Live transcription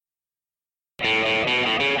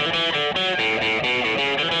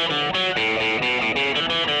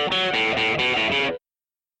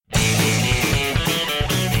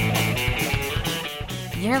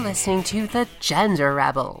listening to The Gender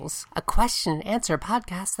Rebels, a question and answer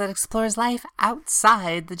podcast that explores life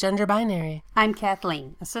outside the gender binary. I'm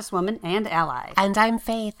Kathleen, a cis woman and ally. And I'm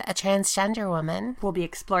Faith, a transgender woman. We'll be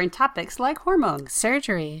exploring topics like hormones,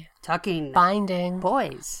 surgery, tucking, binding,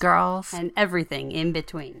 boys, girls, and everything in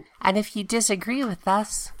between. And if you disagree with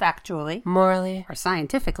us, factually, morally, or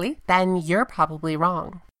scientifically, then you're probably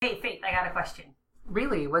wrong. Hey, Faith, I got a question.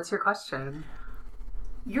 Really? What's your question?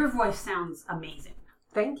 Your voice sounds amazing.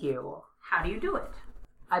 Thank you. How do you do it?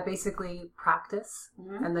 I basically practice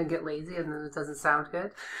and then get lazy and then it doesn't sound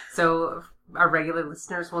good. So our regular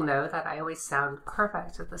listeners will know that I always sound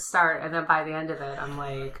perfect at the start, and then by the end of it, I'm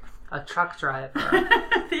like a truck driver.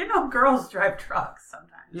 You know, girls drive trucks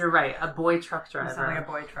sometimes. You're right, a boy truck driver. You sound like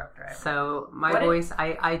a boy truck driver. So my voice,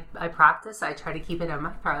 I practice. I try to keep it in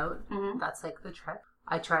my throat. That's like the trick.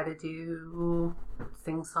 I try to do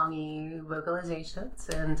sing-songy vocalizations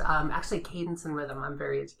and actually cadence and rhythm. I'm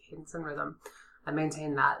very into cadence and rhythm. I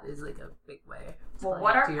maintain that is like a big way. Well,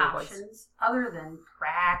 what are options other than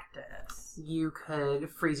practice? You could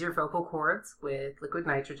freeze your vocal cords with liquid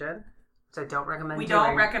nitrogen, which I don't recommend We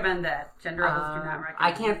don't recommend that. Gender Rebels do not recommend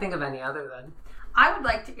I can't think of any other than. I would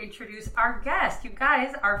like to introduce our guest. You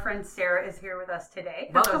guys, our friend Sarah is here with us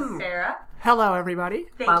today. Welcome. Hello, Sarah. Hello, everybody.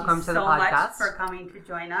 Welcome you to the so podcast. much for coming to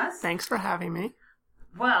join us. Thanks for having me.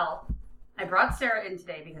 Well, I brought Sarah in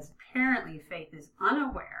today because apparently Faith is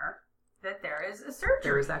unaware that there is a surgery.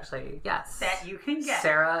 There is actually, yes. That you can get.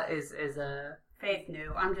 Sarah is a... Faith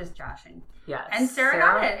knew. I'm just joshing. Yes. And Sarah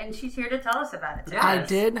got it, and she's here to tell us about it today. Yes. I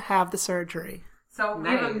did have the surgery. So we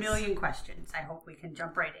have a million questions. I hope we can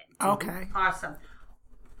jump right in. Okay. Awesome.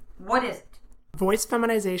 What is it? Voice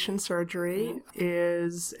feminization surgery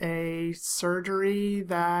is a surgery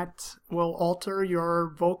that will alter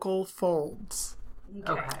your vocal folds.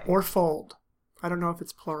 Okay. Or fold. I don't know if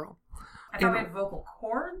it's plural. I thought we had vocal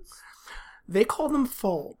cords. They call them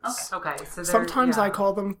folds. Okay. So sometimes I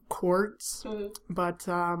call them cords, but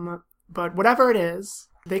whatever it is,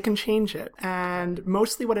 they can change it. And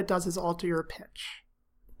mostly what it does is alter your pitch.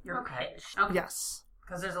 Your pitch. Okay. Yes.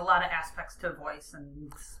 Because there's a lot of aspects to voice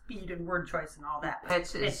and speed and word choice and all that.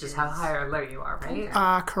 Pitch is just how high or low you are,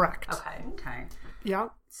 right? Correct. Okay. Yeah.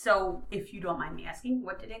 So, if you don't mind me asking,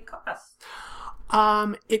 what did it cost?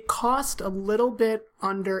 It cost a little bit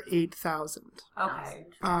under $8,000.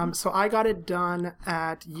 Okay. So I got it done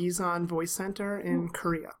at Yizan Voice Center in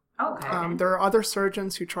Korea. Okay. There are other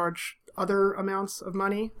surgeons who charge other amounts of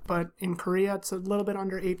money, but in Korea it's a little bit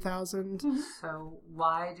under $8,000. So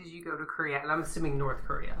why did you go to Korea? And I'm assuming North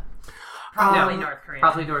Korea. Probably North Korea.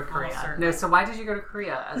 Probably North Korea. No, so why did you go to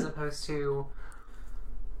Korea as opposed to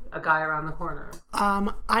a guy around the corner?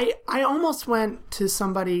 I almost went to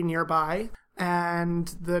somebody nearby, and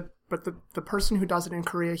the person who does it in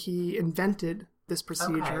Korea, he invented this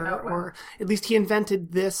procedure, or at least he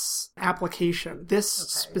invented this application, this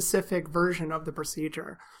specific version of the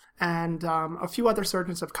procedure. And a few other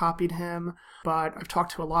surgeons have copied him, but I've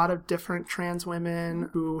talked to a lot of different trans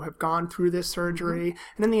women who have gone through this surgery.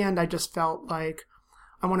 And in the end, I just felt like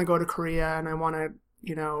I want to go to Korea and I want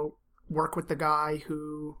to, work with the guy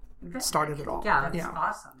who started it all. Yeah, that's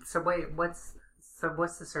awesome. So wait, what's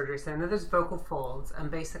the surgery? So I know there's vocal folds,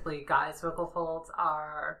 and basically guys' vocal folds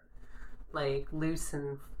are like loose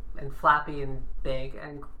and flappy and big,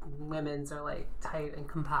 and women's are like tight and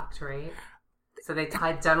compact, right? So they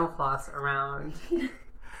tie dental floss around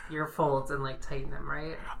your folds and like tighten them,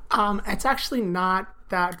 right? It's actually not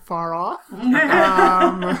that far off.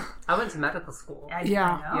 I went to medical school.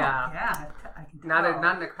 Yeah. I can Not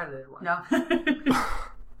an accredited one. No.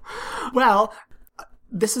 Well,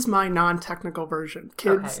 this is my non-technical version.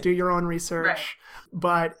 Kids, do your own research. Right.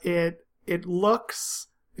 But it looks,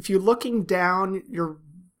 if you're looking down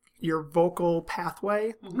your vocal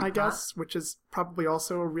pathway, I guess, which is probably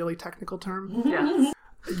also a really technical term. Yeah.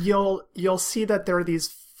 You'll see that there are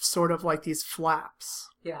these sort of like these flaps.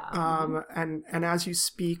 Yeah. And as you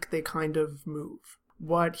speak, they kind of move.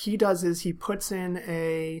 What he does is he puts in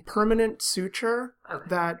a permanent suture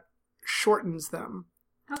that shortens them.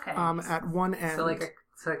 Okay. At one end. So like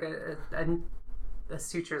a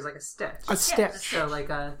suture is like a stitch. A stitch. So like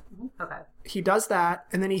a He does that,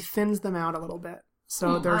 and then he thins them out a little bit.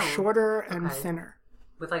 So they're shorter and thinner.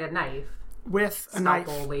 With like a knife. With a knife.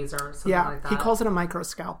 Scalpel, laser, or something like that. He calls it a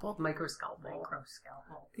microscalpel. Microscalpel.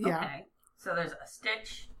 Yeah. Okay. So there's a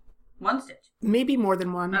stitch. One stitch. Maybe more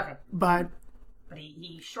than one. Okay. But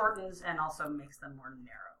he shortens and also makes them more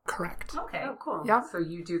narrow. correct. Okay. Oh, cool. Yeah. So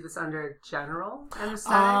you do this under general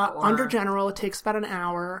anesthetic? Under general, it takes about an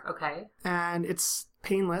hour. Okay. And it's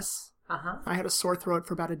painless. I had a sore throat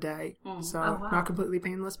for about a day. So not completely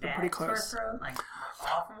painless, but pretty close. Sore throat, like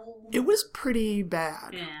awful. It was pretty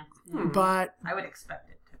bad. Yeah. But I would expect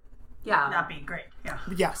it to Yeah. not be great. Yeah.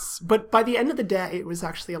 yes, but by the end of the day, it was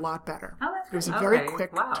actually a lot better. Oh, that's It was great. a very Okay,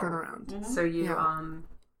 quick wow. turnaround. So you, Yeah.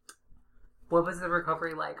 what was the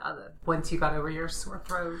recovery like once you got over your sore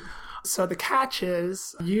throat? So the catch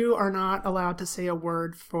is you are not allowed to say a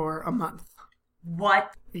word for a month.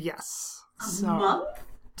 What? Yes. A month?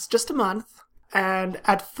 It's just a month. And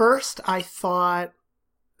at first I thought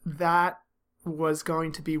that was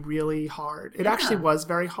going to be really hard. It actually was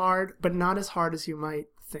very hard, but not as hard as you might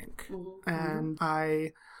think. And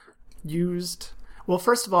I used, well,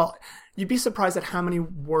 first of all, you'd be surprised at how many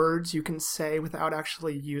words you can say without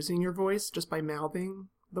actually using your voice, just by mouthing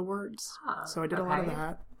the words. So I did a lot of okay.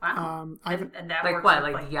 that. Wow. And that Like works what?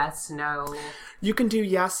 with, Like yes, no? You can do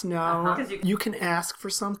yes, no. 'Cause You can ask for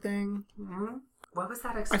something. What was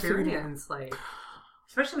that figured it experience like?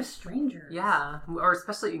 especially with strangers. Yeah, or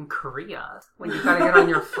especially in Korea when you got to get on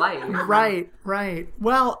your flight. Right.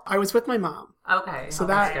 Well, I was with my mom. Okay, So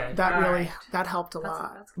that's that good. that All really right. that helped a That's- lot.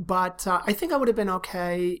 that's- But I think I would have been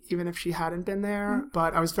okay even if she hadn't been there.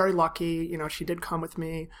 But I was very lucky. You know, she did come with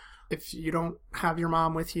me. If you don't have your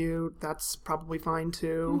mom with you, that's probably fine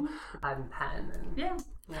too. Pad and pen. And, Yeah.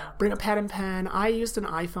 yeah. Bring a pad and pen. I used an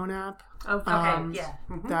iPhone app Okay. Yeah.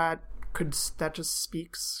 that just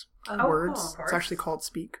speaks Oh, words. cool, of course. It's actually called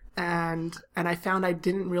Speak. And I found I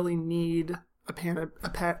didn't really need a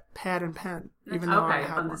pad and pen, even though I Okay,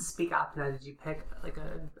 had on one. the Speak app now, did you pick like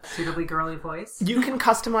a suitably girly voice? You can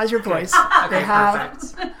customize your voice. Okay,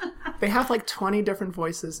 perfect. They have like 20 different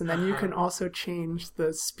voices, and then you can also change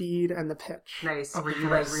the speed and the pitch. Nice. of Were the you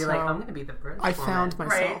like, voice. I'm So going to be the British I woman. found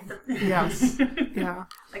myself. Right. Yes. Yeah.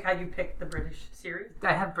 Like how you picked the British series.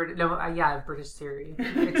 I have British. No, I have British Siri.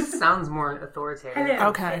 It sounds more authoritative. Hello,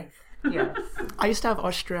 Okay. Faith. Yes. I used to have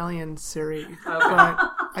Australian Siri, Okay.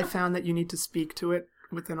 but I found that you need to speak to it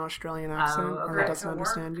with an Australian accent, or okay. it doesn't To work.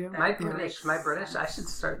 understand you. My Yeah. British. I should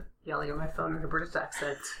start yelling at my phone in a British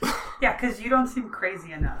accent. Yeah, because you don't seem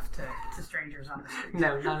crazy enough to strangers on the street.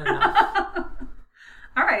 No, not enough.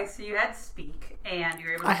 All right, so you had Speak, and you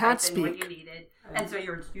were able to I had type in what Speak. you needed. And so you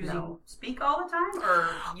were using No. Speak all the time, or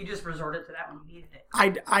you just resorted to that when you needed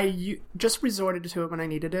it? I just resorted to it when I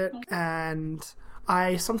needed it, and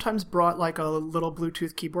I sometimes brought like a little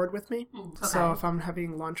Bluetooth keyboard with me. So Okay. if I'm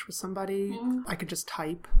having lunch with somebody, I could just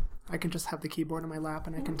type. I can just have the keyboard in my lap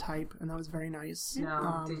and I can type, and that was very nice.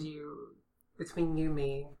 No, did you, between you,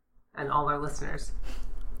 me, and all our listeners,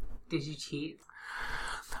 did you cheat?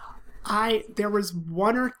 There was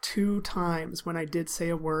one or two times when I did say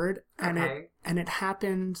a word, and Okay. it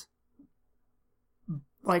happened.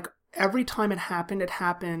 Like every time it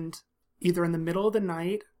happened either in the middle of the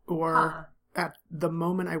night or at the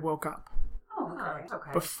moment I woke up, Oh, okay.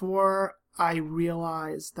 Okay. before I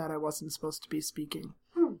realized that I wasn't supposed to be speaking.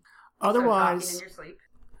 So Otherwise, talking in your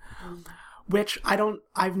sleep. which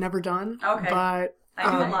I've never done. Okay. But I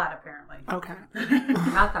do a lot, apparently. okay.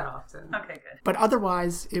 Not that often. Okay, good. But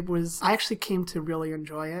otherwise, I actually came to really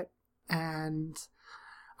enjoy it, and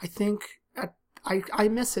I think I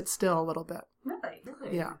miss it still a little bit. Really?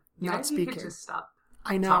 Really? Yeah, You not You speaking. could just stop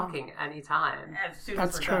I know. talking anytime. As soon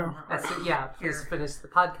That's as we're true. done recording. Yeah, please Here. finish the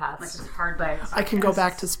Like podcast. it's hard bites. I can go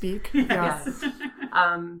back to speak. Yeah. Yes.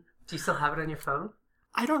 Do you still have it on your phone?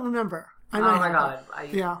 I don't remember. I Oh might my have god.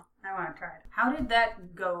 it. Yeah. I want to try it. How did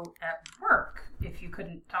that go at work if you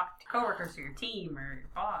couldn't talk to coworkers or your team or your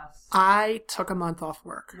boss? I took a month off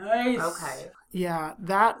work. Nice. Okay. Yeah,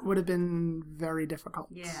 that would have been very difficult.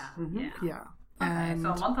 Yeah. Mhm. Yeah. Yeah. Okay, And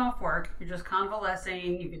so a month off work, you're just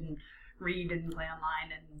convalescing. You can read and play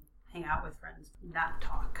online and hang out with friends, not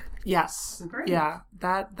talk. yes. Great. Yeah,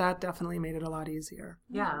 that definitely made it a lot easier.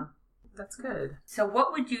 Yeah. That's good. So,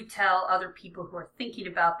 what would you tell other people who are thinking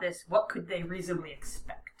about this? What could they reasonably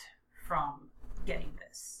expect from getting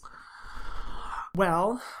this?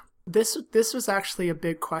 Well, this was actually a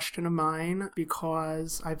big question of mine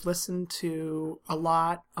because I've listened to a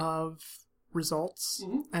lot of results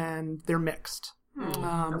and they're mixed.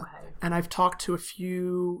 Okay. And I've talked to a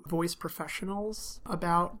few voice professionals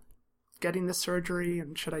about getting the surgery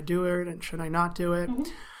and should I do it and should I not do it.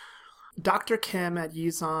 Dr. Kim at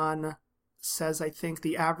Yizon says I think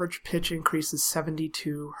the average pitch increase is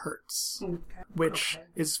 72 hertz, which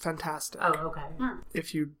is fantastic. Oh, okay.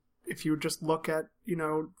 If you just look at,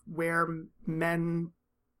 where men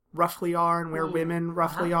roughly are and where women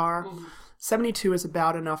roughly are, 72 is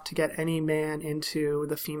about enough to get any man into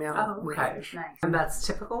the female Oh, okay. range. Nice. And that's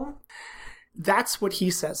typical? That's what he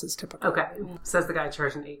says is typical. Okay. Says the guy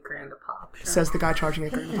charging $8,000 a pop. Says the guy charging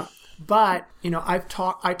 $8,000 a pop. But, I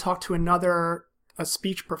talked to a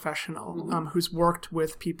speech professional who's worked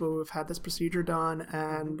with people who have had this procedure done,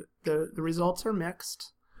 and the results are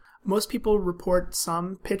mixed. Most people report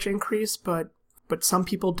some pitch increase, but some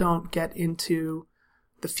people don't get into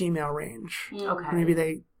the female range. Okay. Maybe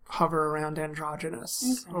they hover around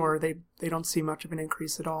androgynous, or they don't see much of an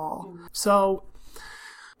increase at all. So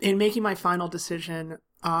in making my final decision,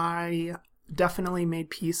 I definitely made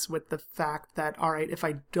peace with the fact that, all right, if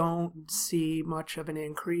I don't see much of an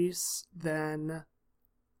increase, then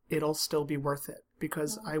it'll still be worth it,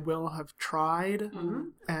 because I will have tried,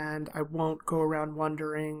 and I won't go around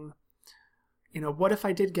wondering, what if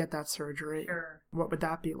I did get that surgery? Sure. What would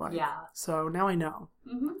that be like? Yeah. So now I know.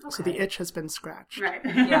 Okay. So the itch has been scratched. Right.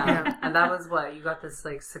 Yeah. And that was what? You got this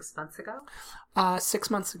like 6 months ago? 6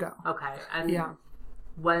 months ago. Okay. And Yeah.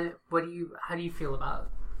 how do you feel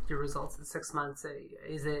about your results in 6 months?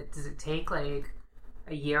 Does it take like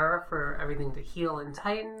a year for everything to heal and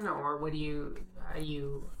tighten, or are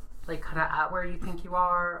you like kind of at where you think you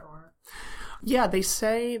are, or? Yeah, they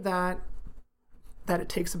say that it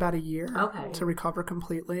takes about a year Okay. to recover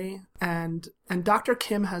completely. And Dr.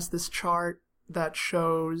 Kim has this chart that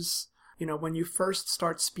shows, when you first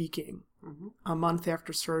start speaking a month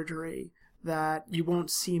after surgery, that you won't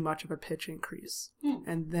see much of a pitch increase.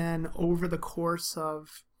 And then over the course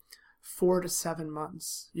of 4 to 7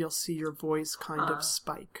 months, you'll see your voice kind of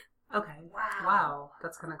spike. Okay. Wow.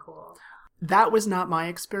 That's kind of cool. That was not my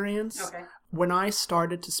experience. Okay. When I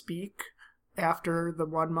started to speak after the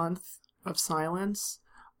 1 month of silence,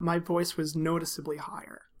 my voice was noticeably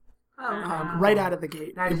higher. Oh, Right out of the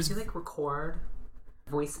gate. Now, did you like record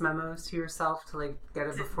voice memos to yourself to like get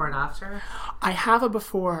a before and after? I have a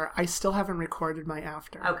before. I still haven't recorded my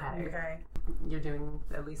after. Okay. You're doing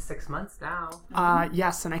at least 6 months now.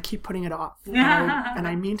 Yes, and I keep putting it off. And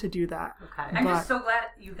I mean to do that. Okay. I'm just so glad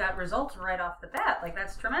you got results right off the bat. Like,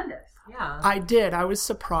 that's tremendous. Yeah. I did. I was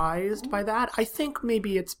surprised by that. I think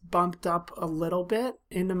maybe it's bumped up a little bit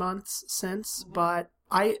in the months since, but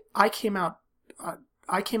I came out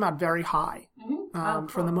very high.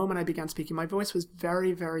 From the moment I began speaking. My voice was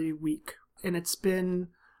very, very weak, and it's been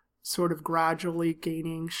sort of gradually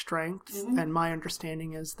gaining strength. And my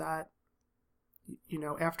understanding is that,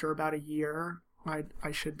 after about a year,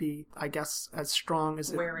 I should be, I guess, as strong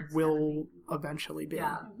as it will eventually be.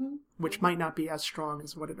 Yeah. Which might not be as strong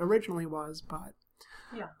as what it originally was, but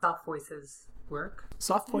Yeah. Soft voices work.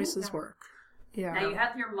 soft voices work. Yeah. Now, you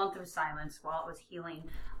had your month of silence while it was healing.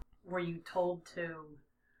 Were you told to,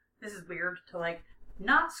 this is weird, to like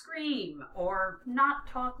not scream or not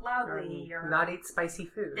talk loudly or not eat spicy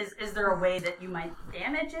food? Is there a way that you might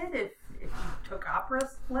damage it if you took opera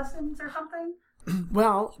lessons or something?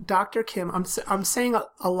 Well, Dr. Kim, I'm saying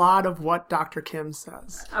a lot of what Dr. Kim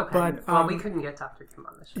says. Okay. But, well, we couldn't get Dr. Kim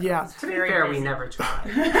on the show. Yeah. To be Very fair, we busy. never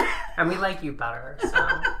tried. And we like you better, so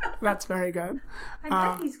That's very good. I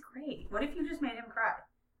bet he's great. What if you just made him cry?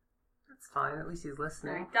 that's fine. At least he's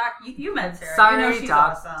listening. Doc, you met Sarah. Sorry, you know she's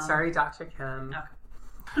Doc. awesome. Sorry, Dr. Kim.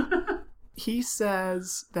 Okay. He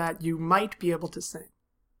says that you might be able to sing.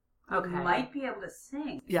 Okay. You might be able to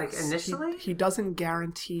sing. Yes. Like initially? He doesn't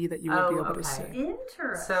guarantee that you would be able okay. to sing.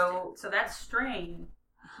 Interesting. So that strain,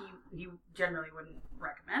 he generally wouldn't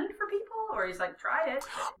recommend for people, or he's like, tried it.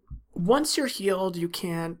 Once you're healed, you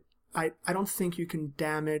can't, I don't think you can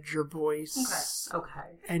damage your voice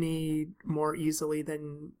okay. any more easily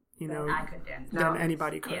than, I could dance. than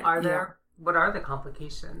anybody could. Yeah. What are the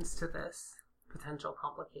complications to this? Potential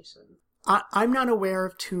complications? I'm not aware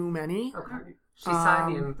of too many. Okay. She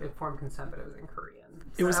signed the informed consent, but it was in Korean.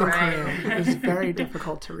 It was in Korean. It was very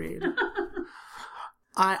difficult to read.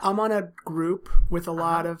 I'm on a group with a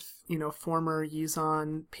lot of, former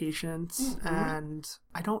Yizon patients, and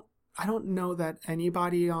I don't know that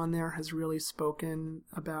anybody on there has really spoken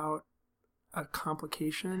about a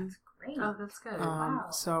complication. Great. Oh, that's good. Wow.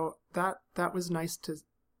 So that was nice to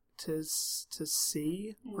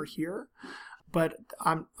see or hear, but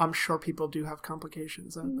I'm sure people do have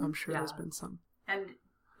complications. I'm sure there's been some. And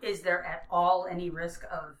is there at all any risk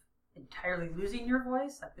of entirely losing your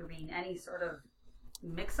voice? Like there being any sort of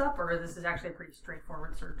mix-up, or this is actually a pretty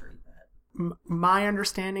straightforward surgery? My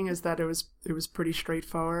understanding is that it was pretty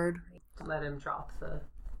straightforward. Let him drop the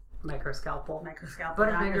microscalpel. Microscalpel.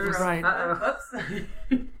 Butterfingers. Right. Uh-oh.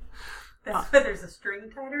 Oops. That's why there's a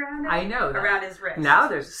string tied around it? I know that. Around his wrist. Now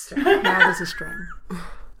there's a string. Now there's a string.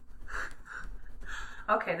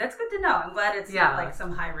 Okay, that's good to know. I'm glad it's not like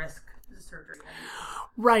some high-risk surgery.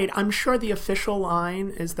 Right. I'm sure the official line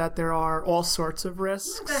is that there are all sorts of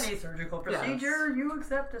risks. With any surgical procedure, you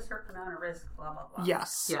accept a certain amount of risk, blah, blah, blah.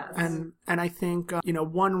 Yes. Yes. And I think,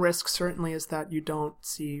 one risk certainly is that you don't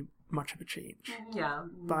see much of a change. Yeah.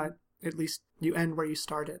 But at least you end where you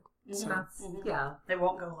started. So That's, yeah. They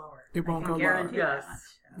won't go lower. it won't go lower. Guarantee that Yes.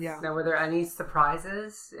 much. Yeah. Now, were there any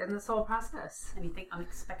surprises in this whole process? Anything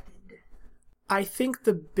unexpected? I think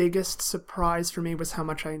the biggest surprise for me was how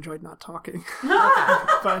much I enjoyed not talking.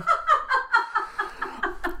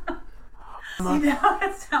 But See, now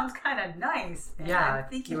that sounds kind of nice. And Yeah, I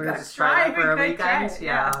think you you want to got just try that for a good weekend? try.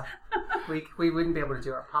 Yeah. we wouldn't be able to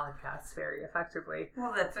do our podcast very effectively.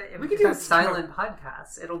 Well, that's it. We could do a That's silent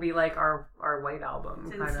podcast. It'll be like our White Album.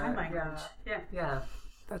 It's in kinda. sign language. Yeah. Yeah.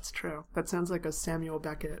 that's true. That sounds like a Samuel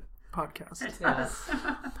Beckett podcast. It Yeah. does.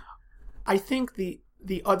 I think the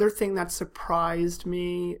other thing that surprised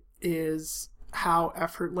me is how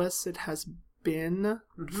effortless it has been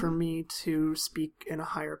for me to speak in a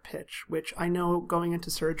higher pitch, which I know going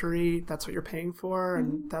into surgery, that's what you're paying for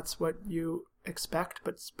and that's what you expect,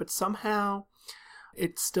 but somehow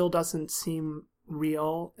it still doesn't seem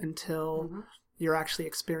real until you're actually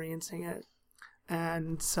experiencing it.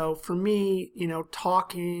 And so for me,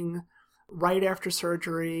 talking right after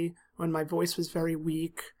surgery when my voice was very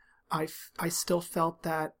weak, I still felt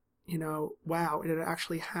that, wow, it had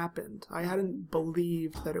actually happened. I hadn't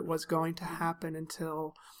believed that it was going to happen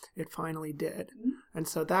until it finally did. And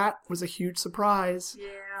so that was a huge surprise,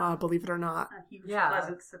 Yeah. believe it or not. A huge Yeah.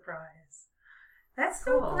 pleasant surprise. That's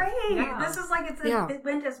so Cool. great. Yeah. This is like Yeah. it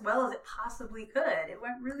went as well as it possibly could. It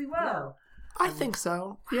went really well. I think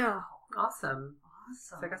so, yeah. Awesome.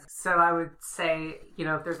 Awesome. So I would say,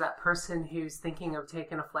 if there's that person who's thinking of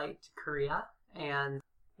taking a flight to Korea and,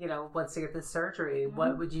 wants to get this surgery,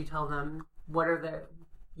 what would you tell them? What are the,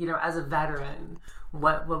 as a veteran,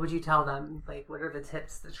 what would you tell them? Like, what are the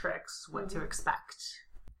tips, the tricks, what to expect?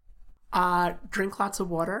 Drink lots of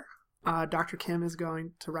water. Dr. Kim is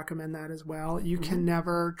going to recommend that as well. You can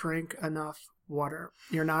never drink enough water.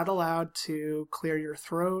 You're not allowed to clear your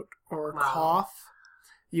throat or cough.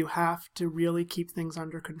 You have to really keep things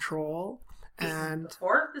under control. And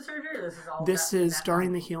Before the surgery, or this is all. this is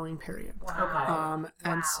during the healing period. Wow.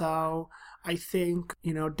 And so I think,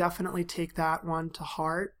 definitely take that one to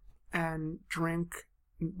heart and drink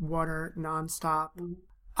water nonstop.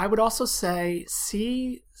 I would also say,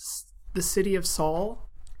 see the city of Seoul.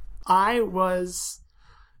 I was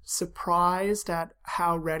surprised at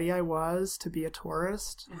how ready I was to be a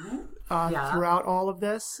tourist throughout all of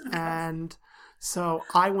this. And so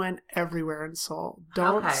I went everywhere in Seoul.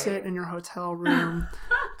 Don't sit in your hotel room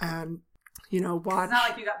and, watch. It's not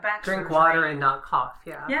like you got back. Drink water and not cough,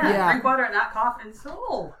 yeah. Yeah, drink water and not cough in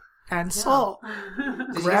Seoul. And Seoul.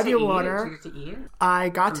 Grab your water. Did you get to eat? I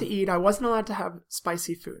got to eat. I wasn't allowed to have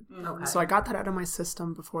spicy food. Okay. So I got that out of my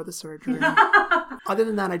system before the surgery. Other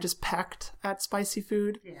than that, I just pecked at spicy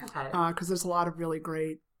food. Yeah. Okay. Because there's a lot of really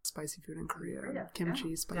great spicy food in Korea. Yeah.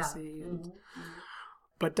 Kimchi, spicy. And,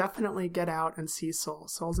 but definitely get out and see Seoul.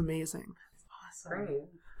 Seoul's amazing. Awesome. Great.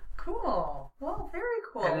 Cool. Well, very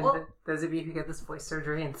cool. And then Well, those of you who get this voice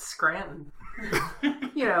surgery in Scranton,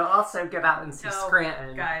 also get out and see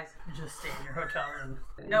Scranton. guys, just stay in your hotel room.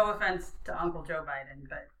 No offense to Uncle Joe Biden,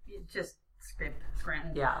 but you just skip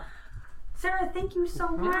Scranton. Yeah. Sarah, thank you so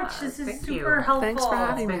much. This is thank super you. helpful. Thanks for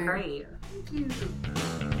having It's me. been great. Thank you.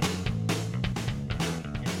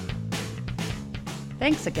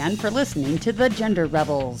 Thanks again for listening to The Gender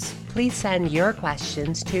Rebels. Please send your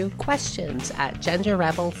questions to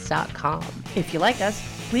questions@genderrebels.com. If you like us,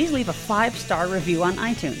 please leave a 5-star review on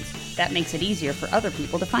iTunes. That makes it easier for other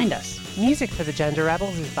people to find us. Music for the Gender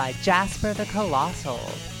Rebels is by Jasper the Colossal.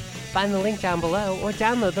 Find the link down below or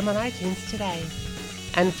download them on iTunes today.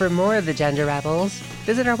 And for more of the Gender Rebels,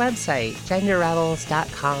 visit our website,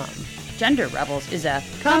 genderrebels.com. Gender Rebels is a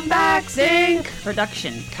Comeback Sync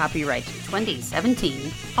production. Copyright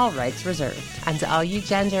 2017. All rights reserved. And to all you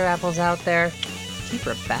Gender Rebels out there, keep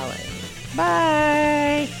rebelling.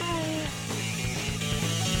 Bye! Bye.